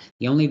pack.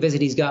 The only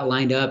visit he's got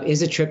lined up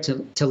is a trip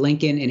to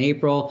Lincoln in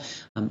April.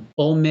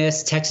 Ole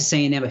Miss, Texas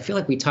A&M. I feel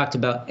like we talked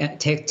about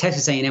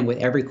Texas A&M with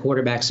every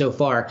quarterback so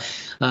far.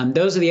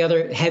 Those are the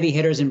other heavy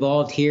hitters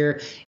involved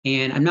here.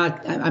 And I'm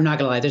not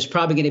gonna lie. There's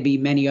probably going to be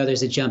many others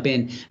that jump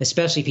in,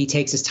 especially if he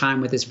takes his time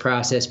with this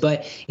process.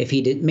 But if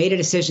he made a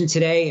decision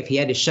today, if he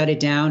had to shut it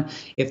down,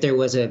 if there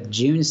was a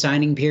June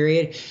signing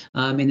period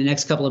in the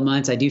next couple of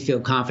months, I do feel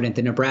confident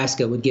that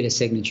Nebraska would get a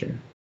signature.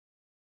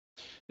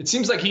 It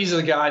seems like he's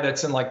a guy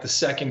that's in like the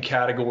second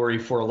category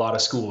for a lot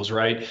of schools,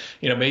 right?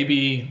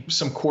 Maybe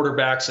some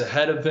quarterbacks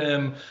ahead of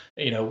him.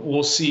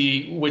 We'll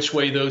see which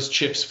way those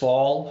chips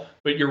fall.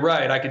 But you're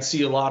right. I could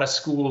see a lot of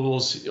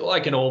schools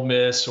like an Ole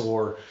Miss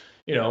or,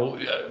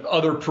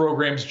 other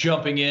programs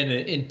jumping in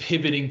and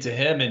pivoting to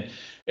him. And,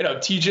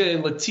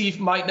 TJ Lateef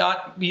might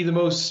not be the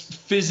most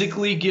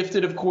physically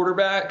gifted of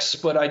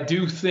quarterbacks, but I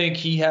do think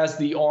he has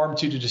the arm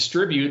to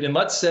distribute. And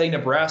let's say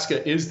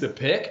Nebraska is the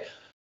pick.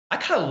 I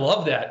kind of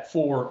love that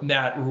for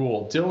Matt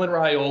Rule. Dylan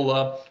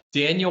Raiola,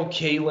 Daniel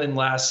Kalin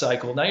last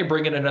cycle. Now you're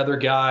bringing another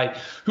guy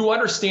who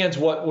understands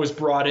what was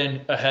brought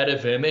in ahead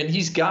of him, and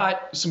he's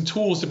got some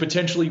tools to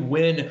potentially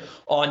win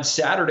on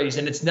Saturdays.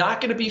 And it's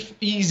not going to be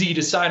easy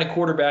to sign a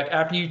quarterback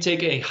after you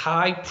take a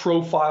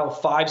high-profile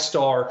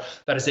five-star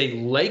that is a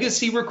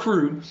legacy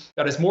recruit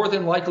that is more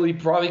than likely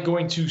probably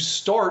going to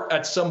start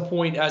at some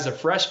point as a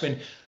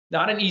freshman.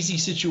 Not an easy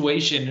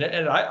situation.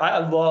 And I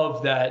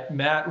love that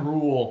Matt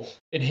Rule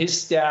and his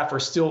staff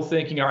are still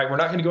thinking, all right, we're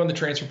not going to go in the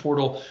transfer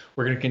portal.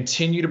 We're going to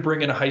continue to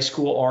bring in a high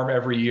school arm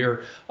every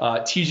year.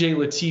 TJ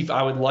Lateef,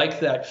 I would like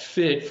that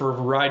fit for a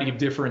variety of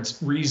different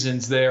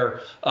reasons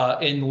there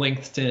in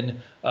Linkton,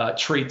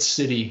 Trait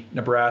City,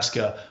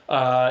 Nebraska.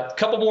 A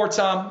couple more,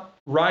 Tom.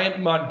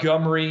 Ryan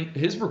Montgomery,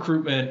 his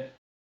recruitment,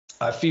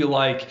 I feel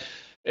like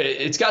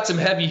it's got some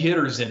heavy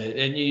hitters in it.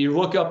 And you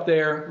look up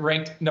there,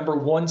 ranked number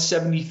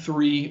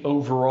 173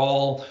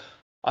 overall.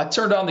 I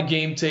turned on the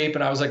game tape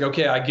and I was like,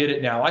 okay, I get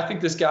it now. I think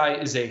this guy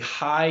is a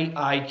high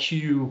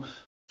IQ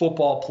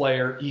football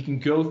player. He can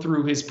go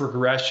through his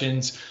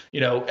progressions,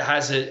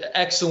 has an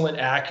excellent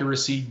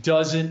accuracy,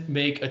 doesn't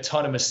make a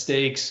ton of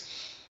mistakes.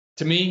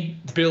 To me,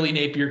 Billy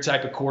Napier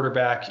type of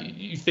quarterback.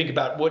 You think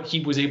about what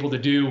he was able to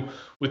do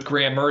with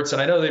Graham Mertz,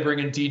 and I know they bring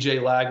in DJ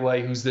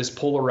Lagway, who's this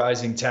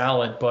polarizing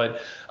talent,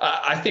 but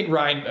I think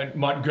Ryan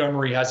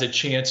Montgomery has a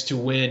chance to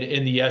win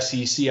in the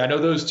SEC. I know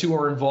those two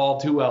are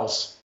involved. Who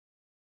else?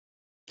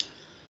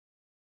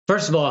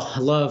 First of all, I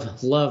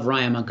love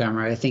Ryan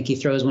Montgomery. I think he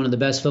throws one of the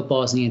best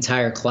footballs in the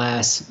entire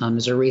class.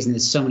 There's a reason that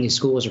so many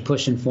schools are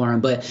pushing for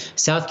him. But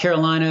South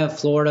Carolina,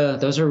 Florida,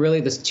 those are really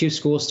the two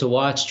schools to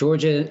watch.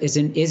 Georgia is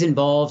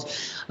involved.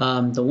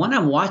 The one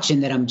I'm watching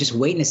that I'm just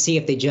waiting to see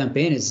if they jump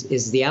in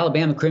is the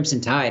Alabama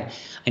Crimson Tide.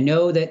 I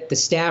know that the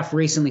staff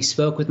recently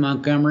spoke with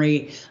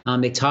Montgomery.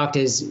 They talked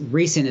as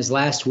recent as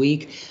last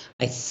week.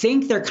 I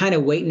think they're kind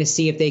of waiting to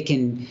see if they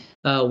can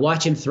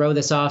watch him throw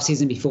this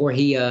offseason before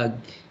he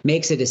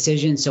makes a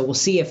decision. So we'll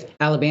see if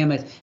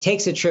Alabama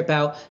takes a trip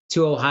out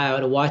to Ohio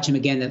to watch him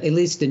again, at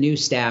least the new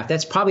staff.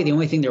 That's probably the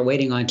only thing they're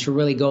waiting on to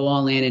really go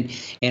all in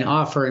and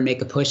offer and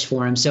make a push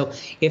for him. So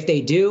if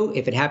they do,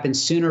 if it happens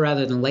sooner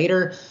rather than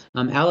later,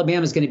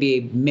 Alabama is going to be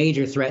a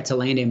major threat to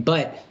land in.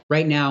 But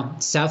right now,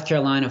 South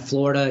Carolina,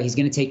 Florida, he's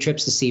going to take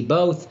trips to see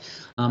both.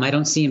 I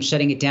don't see him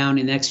shutting it down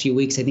in the next few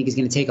weeks. I think he's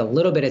going to take a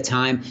little bit of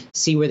time,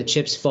 see where the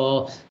chips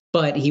fall.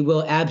 But he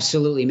will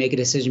absolutely make a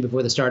decision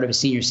before the start of his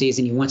senior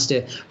season. He wants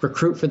to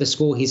recruit for the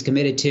school he's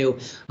committed to.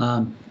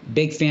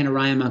 Big fan of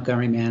Ryan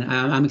Montgomery, man.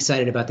 I'm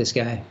excited about this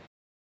guy.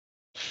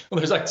 Well,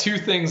 there's like two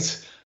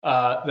things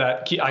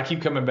that I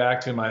keep coming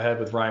back to in my head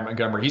with Ryan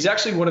Montgomery. He's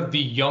actually one of the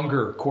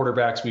younger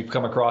quarterbacks we've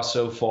come across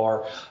so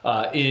far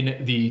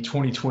in the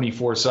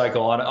 2024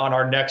 cycle. On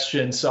our next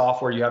gen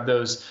software, you have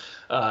those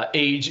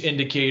age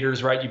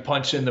indicators, right? You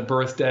punch in the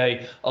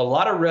birthday, a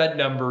lot of red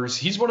numbers.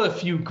 He's one of the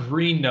few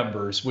green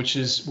numbers, which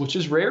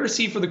is rare to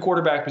see for the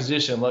quarterback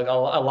position. Like a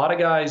lot of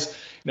guys,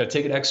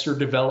 take an extra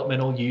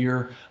developmental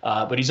year,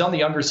 but he's on the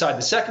younger side.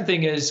 The second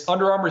thing is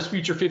Under Armour's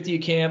Future 50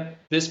 camp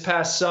this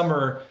past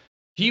summer.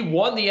 He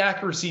won the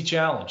accuracy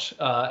challenge,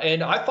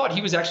 and I thought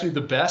he was actually the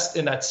best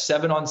in that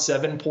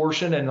 7-on-7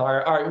 portion. And all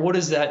right, what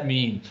does that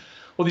mean?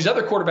 Well, these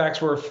other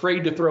quarterbacks were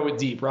afraid to throw it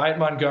deep. Ryan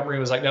Montgomery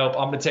was like, nope,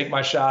 I'm going to take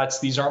my shots.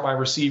 These aren't my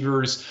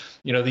receivers.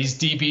 These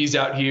DBs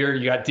out here,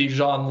 you got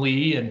Dijon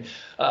Lee and,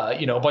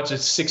 a bunch of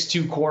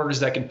 6'2" corners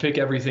that can pick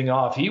everything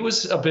off. He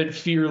was a bit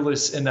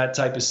fearless in that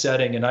type of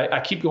setting, and I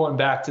keep going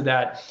back to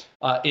that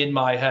in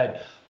my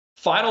head.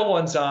 Final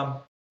one, Tom.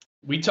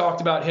 We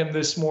talked about him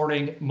this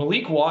morning.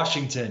 Malik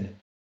Washington,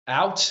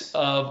 out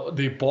of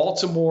the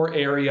Baltimore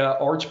area.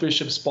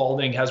 Archbishop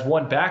Spalding has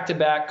won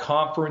back-to-back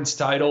conference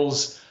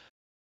titles.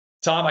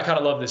 Tom, I kind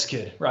of love this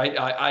kid, right?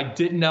 I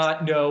did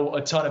not know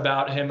a ton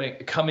about him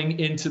coming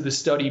into the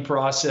study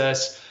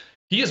process.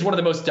 He is one of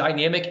the most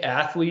dynamic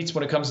athletes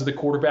when it comes to the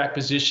quarterback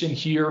position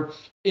here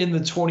in the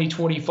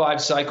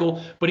 2025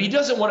 cycle, but he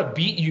doesn't want to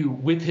beat you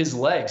with his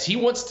legs. He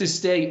wants to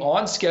stay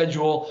on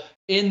schedule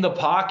in the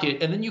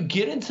pocket, and then you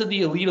get into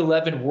the Elite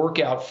 11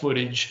 workout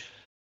footage.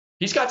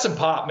 He's got some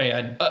pop,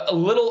 man. A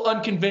little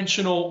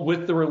unconventional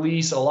with the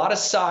release, a lot of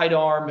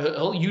sidearm.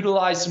 He'll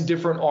utilize some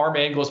different arm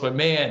angles, but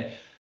man,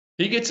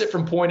 he gets it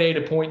from point A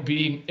to point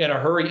B in a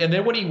hurry. And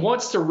then when he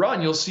wants to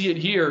run, you'll see it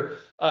here.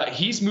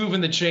 He's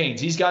moving the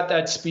chains. He's got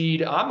that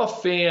speed. I'm a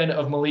fan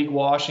of Malik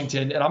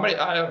Washington, and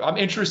I'm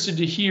interested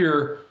to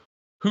hear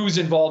who's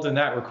involved in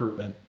that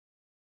recruitment.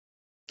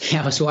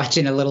 Yeah, I was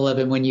watching a little of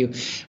it when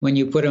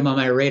you put him on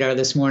my radar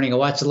this morning. I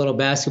watched a little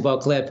basketball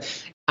clip.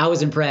 I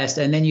was impressed.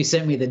 And then you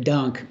sent me the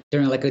dunk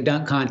during like a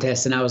dunk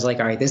contest. And I was like,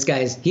 all right, this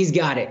guy's, he's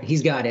got it.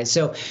 He's got it.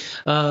 So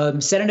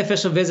set an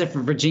official visit for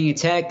Virginia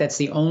Tech. That's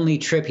the only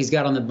trip he's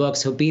got on the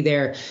books. He'll be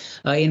there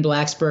in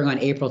Blacksburg on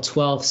April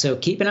 12th. So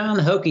keep an eye on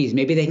the Hokies.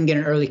 Maybe they can get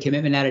an early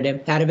commitment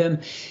out of him.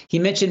 He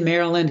mentioned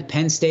Maryland,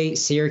 Penn State,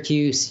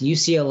 Syracuse,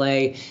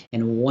 UCLA,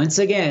 and once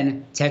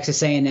again,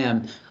 Texas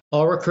A&M,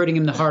 all recruiting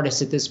him the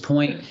hardest at this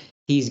point.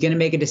 He's going to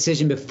make a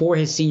decision before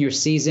his senior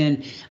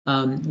season.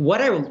 What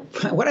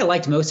I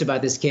liked most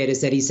about this kid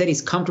is that he said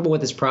he's comfortable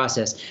with this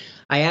process.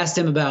 I asked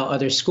him about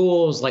other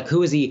schools, like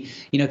who is he,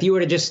 if you were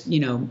to just,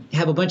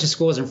 have a bunch of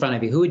schools in front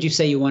of you, who would you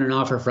say you want an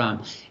offer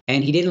from?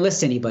 And he didn't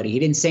list anybody. He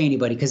didn't say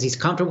anybody because he's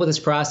comfortable with this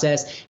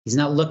process. He's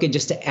not looking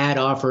just to add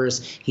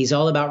offers. He's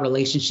all about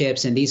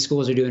relationships, and these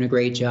schools are doing a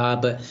great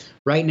job. But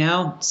right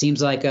now,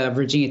 seems like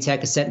Virginia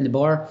Tech is setting the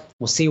bar.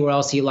 We'll see where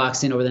else he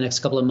locks in over the next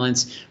couple of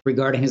months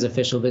regarding his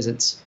official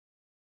visits.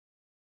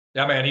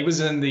 Yeah, man, he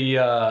was in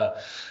the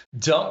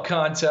dunk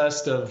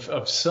contest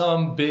of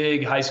some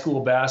big high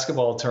school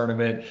basketball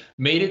tournament,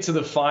 made it to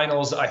the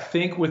finals, I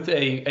think, with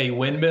a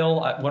windmill.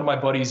 One of my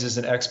buddies is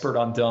an expert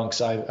on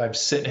dunks. I've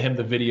sent him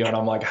the video, and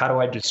I'm like, how do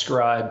I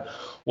describe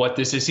what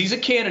this is? He's a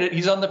candidate.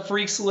 He's on the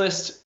Freaks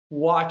list,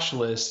 watch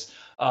list.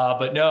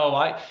 But no,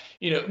 I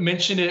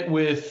mentioned it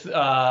with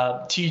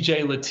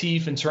TJ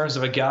Lateef in terms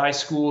of a guy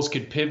schools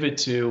could pivot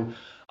to.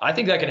 I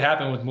think that could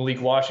happen with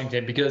Malik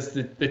Washington because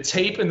the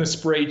tape and the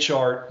spray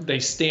chart, they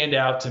stand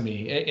out to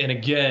me. And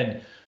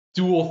again,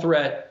 dual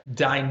threat,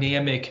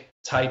 dynamic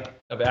type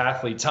of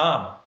athlete.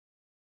 Tom,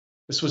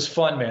 this was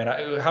fun, man.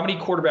 How many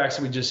quarterbacks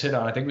did we just hit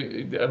on? I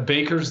think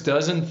Baker's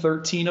dozen,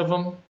 13 of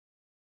them.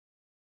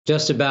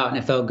 Just about, and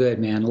it felt good,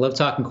 man. I love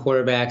talking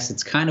quarterbacks.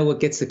 It's kind of what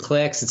gets the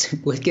clicks. It's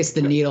what gets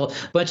the needle,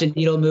 a bunch of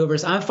needle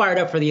movers. I'm fired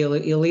up for the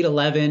Elite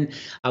 11.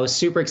 I was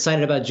super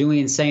excited about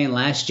Julian saying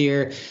last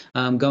year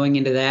going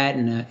into that.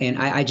 And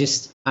I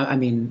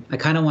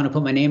kind of want to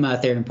put my name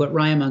out there and put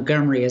Ryan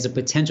Montgomery as a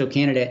potential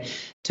candidate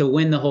to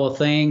win the whole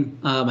thing.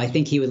 I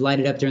think he would light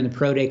it up during the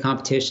Pro Day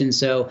competition.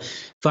 So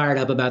fired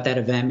up about that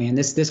event, man.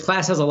 This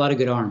class has a lot of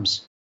good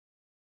arms.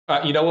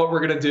 You know what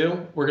we're going to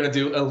do? We're going to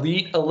do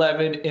Elite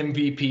 11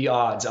 MVP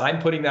odds. I'm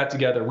putting that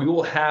together. We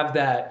will have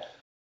that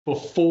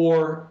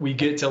before we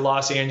get to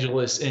Los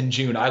Angeles in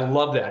June. I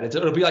love that.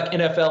 It'll be like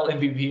NFL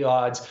MVP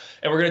odds.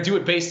 And we're going to do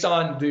it based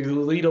on the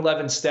Elite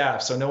 11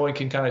 staff, so no one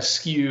can kind of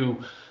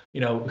skew,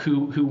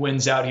 who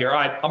wins out here. All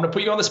right, I'm going to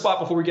put you on the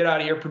spot before we get out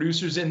of here.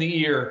 Producers in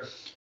the ear.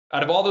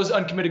 Out of all those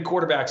uncommitted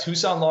quarterbacks,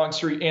 Husan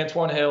Longstreet,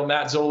 Antoine Hill,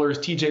 Matt Zollers,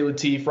 TJ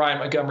Lateef, Ryan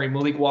Montgomery,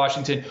 Malik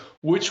Washington,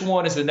 which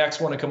one is the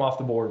next one to come off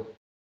the board?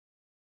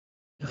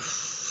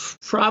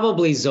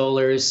 Probably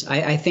Zollers.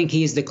 I think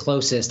he's the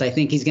closest. I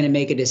think he's going to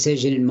make a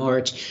decision in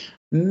March,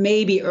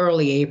 maybe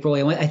early April.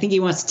 I think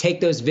he wants to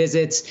take those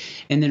visits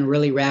and then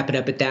really wrap it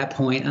up at that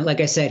point. Like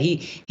I said,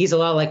 he's a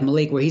lot like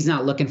Malik, where he's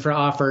not looking for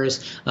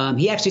offers.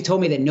 He actually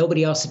told me that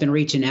nobody else has been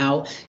reaching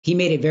out. He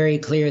made it very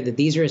clear that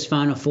these are his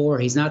final four.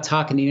 He's not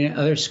talking to any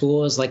other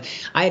schools. Like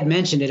I had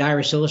mentioned at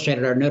Irish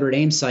Illustrated, our Notre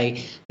Dame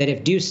site, that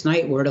if Deuce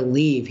Knight were to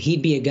leave,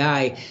 he'd be a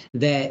guy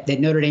that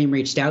Notre Dame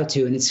reached out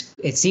to. And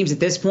it seems at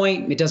this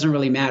point, it doesn't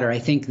really matter. I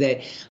think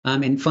that,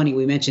 and funny,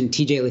 we mentioned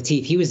TJ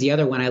Lateef. He was the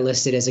other one I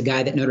listed as a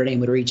guy that Notre Dame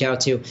would reach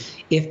out to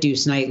if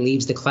Deuce Knight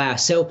leaves the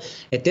class. So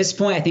at this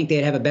point, I think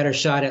they'd have a better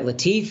shot at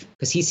Lateef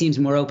because he seems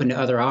more open to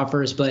other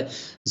offers. But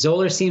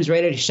Zoller seems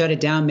ready to shut it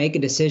down, make a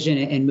decision,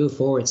 and move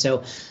forward.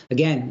 So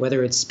again,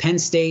 whether it's Penn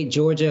State,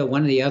 Georgia,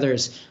 one of the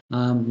others,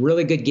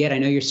 really good get. I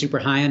know you're super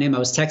high on him. I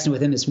was texting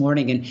with him this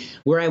morning, and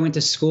where I went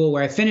to school,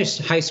 where I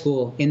finished high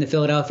school in the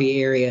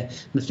Philadelphia area,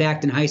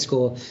 Methacton High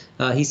School,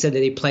 he said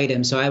that he played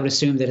him. So I would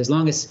assume that as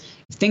long as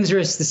things are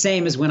the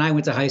same as when I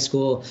went to high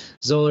school,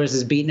 Zollers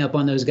is beating up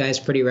on those guys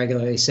pretty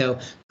regularly. So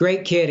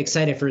great kid,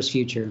 excited for his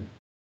future.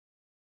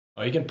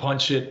 Oh, you can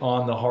punch it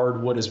on the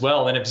hardwood as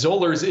well. And if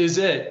Zollers is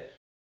it,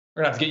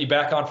 we're going to have to get you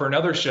back on for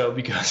another show,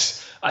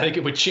 because I think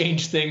it would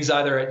change things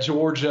either at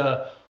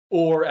Georgia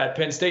or at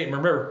Penn State. And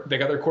remember, they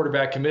got their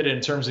quarterback committed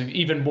in terms of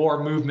even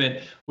more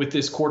movement with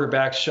this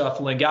quarterback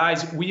shuffling.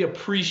 Guys, we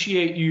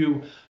appreciate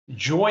you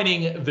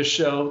joining the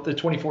show, the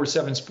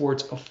 24/7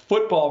 Sports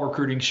Football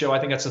Recruiting Show. I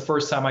think that's the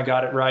first time I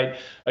got it right.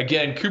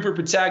 Again, Cooper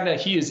Patagna,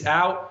 he is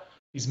out.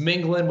 He's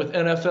mingling with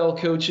NFL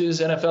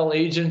coaches, NFL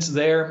agents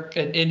there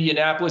in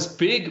Indianapolis.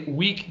 Big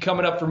week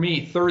coming up for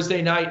me.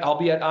 Thursday night, I'll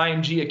be at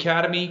IMG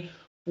Academy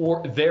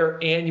for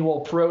their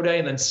annual Pro Day.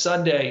 And then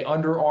Sunday,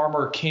 Under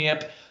Armour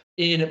camp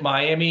in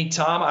Miami.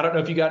 Tom, I don't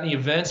know if you got any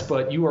events,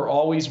 but you are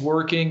always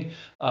working.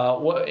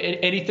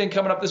 Anything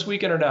coming up this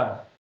weekend or no?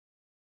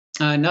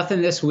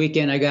 Nothing this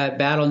weekend. I got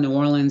Battle New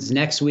Orleans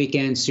next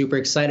weekend. Super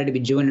excited to be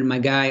joining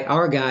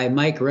our guy,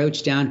 Mike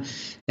Roach down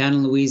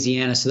in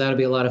Louisiana. So that'll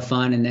be a lot of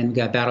fun. And then we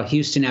got Battle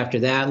Houston after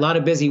that. A lot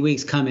of busy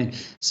weeks coming.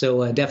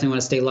 So definitely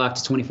want to stay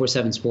locked to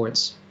 24/7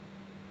 Sports.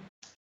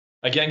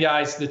 Again,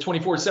 guys, the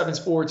 24/7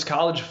 Sports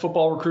College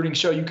Football Recruiting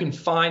Show. You can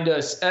find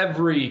us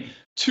every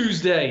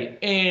Tuesday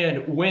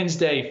and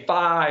Wednesday,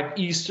 5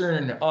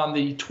 Eastern on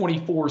the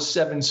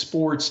 24/7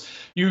 Sports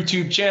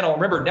YouTube channel.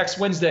 Remember, next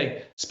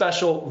Wednesday,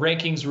 special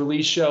rankings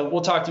release show.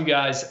 We'll talk to you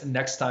guys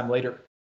next time later.